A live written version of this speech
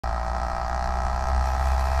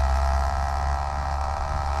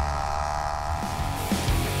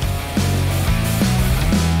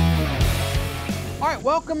right,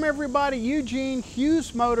 welcome everybody. Eugene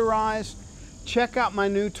Hughes Motorized. Check out my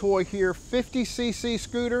new toy here, 50cc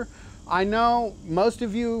scooter. I know most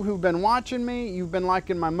of you who've been watching me, you've been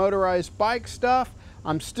liking my motorized bike stuff.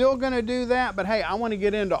 I'm still gonna do that, but hey, I wanna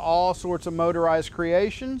get into all sorts of motorized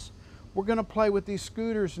creations. We're gonna play with these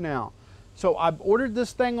scooters now. So I've ordered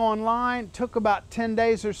this thing online, took about 10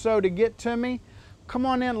 days or so to get to me. Come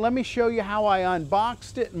on in, let me show you how I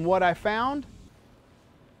unboxed it and what I found.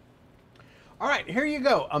 All right, here you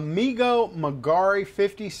go, Amigo Magari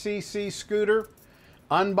 50cc scooter.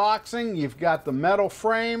 Unboxing, you've got the metal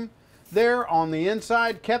frame there on the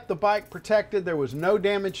inside, kept the bike protected. There was no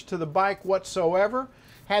damage to the bike whatsoever.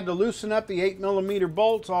 Had to loosen up the 8mm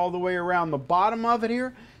bolts all the way around the bottom of it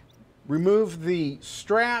here. Remove the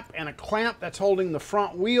strap and a clamp that's holding the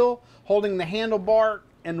front wheel, holding the handlebar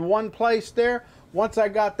in one place there. Once I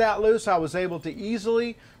got that loose, I was able to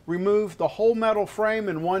easily remove the whole metal frame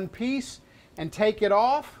in one piece and take it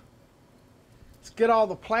off. Let's get all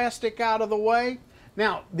the plastic out of the way.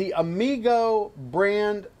 Now, the Amigo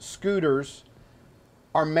brand scooters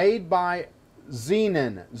are made by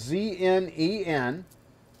Zenen, Z-N-E-N.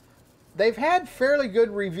 They've had fairly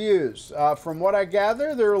good reviews. From what I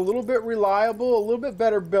gather, they're a little bit reliable, a little bit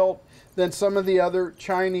better built than some of the other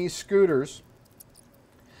Chinese scooters.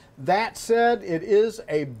 That said, it is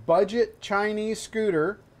a budget Chinese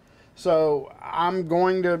scooter, so I'm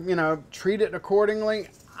going to, treat it accordingly.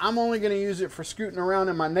 I'm only going to use it for scooting around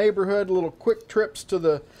in my neighborhood, little quick trips to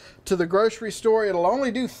the grocery store. It'll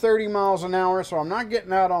only do 30 miles an hour, so I'm not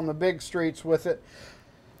getting out on the big streets with it.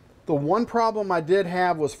 The one problem I did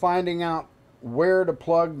have was finding out where to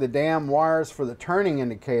plug the damn wires for the turning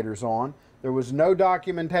indicators on. There was no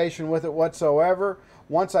documentation with it whatsoever.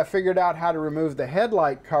 Once I figured out how to remove the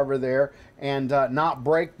headlight cover there and not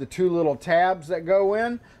break the two little tabs that go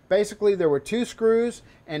in, basically there were two screws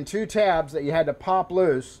and two tabs that you had to pop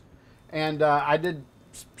loose. And I did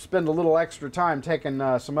spend a little extra time taking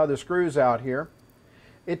some other screws out here.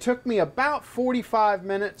 It took me about 45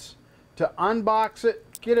 minutes to unbox it,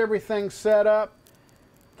 get everything set up,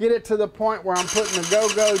 get it to the point where I'm putting the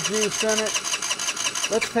go-go juice in it.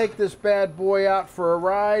 Let's take this bad boy out for a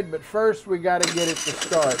ride, but first we got to get it to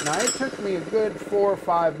start. Now, it took me a good 4 or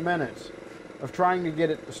 5 minutes of trying to get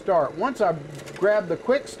it to start. Once I grabbed the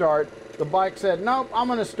quick start, the bike said, nope, I'm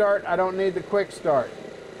going to start. I don't need the quick start.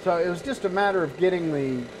 So it was just a matter of getting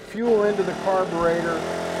the fuel into the carburetor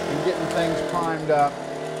and getting things primed up.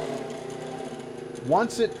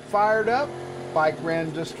 Once it fired up, bike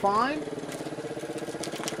ran just fine.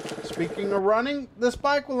 Speaking of running, this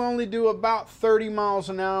bike will only do about 30 miles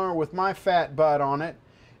an hour with my fat butt on it.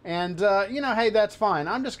 And, hey, that's fine.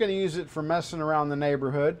 I'm just going to use it for messing around the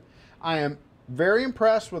neighborhood. I am very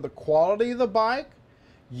impressed with the quality of the bike.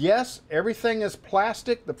 Yes, everything is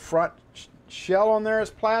plastic. The front shell on there is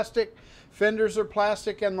plastic. Fenders are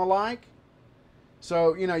plastic and the like.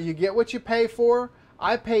 So, you get what you pay for.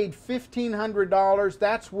 I paid $1,500.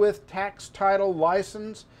 That's with tax, title,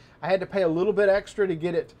 license. I had to pay a little bit extra to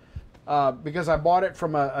get it because I bought it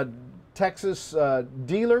from a Texas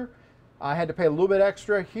dealer. I had to pay a little bit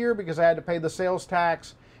extra here because I had to pay the sales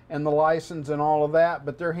tax and the license and all of that,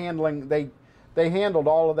 but they're handling, they handled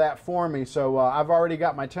all of that for me. So I've already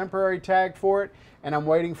got my temporary tag for it, and I'm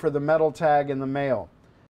waiting for the metal tag in the mail.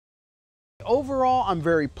 Overall, I'm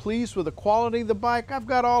very pleased with the quality of the bike. I've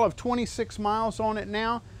got all of 26 miles on it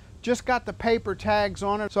now. Just got the paper tags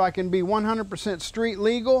on it so I can be 100% street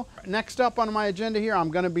legal. Next up on my agenda here, I'm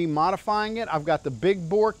going to be modifying it. I've got the big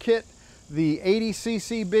bore kit, the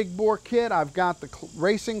 80cc big bore kit. I've got the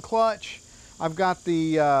racing clutch. I've got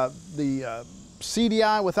the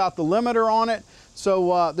CDI without the limiter on it.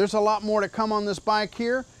 So there's a lot more to come on this bike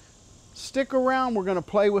here. Stick around. We're going to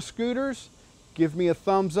play with scooters. Give me a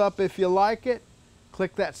thumbs up if you like it.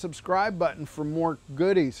 Click that subscribe button for more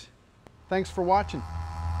goodies. Thanks for watching.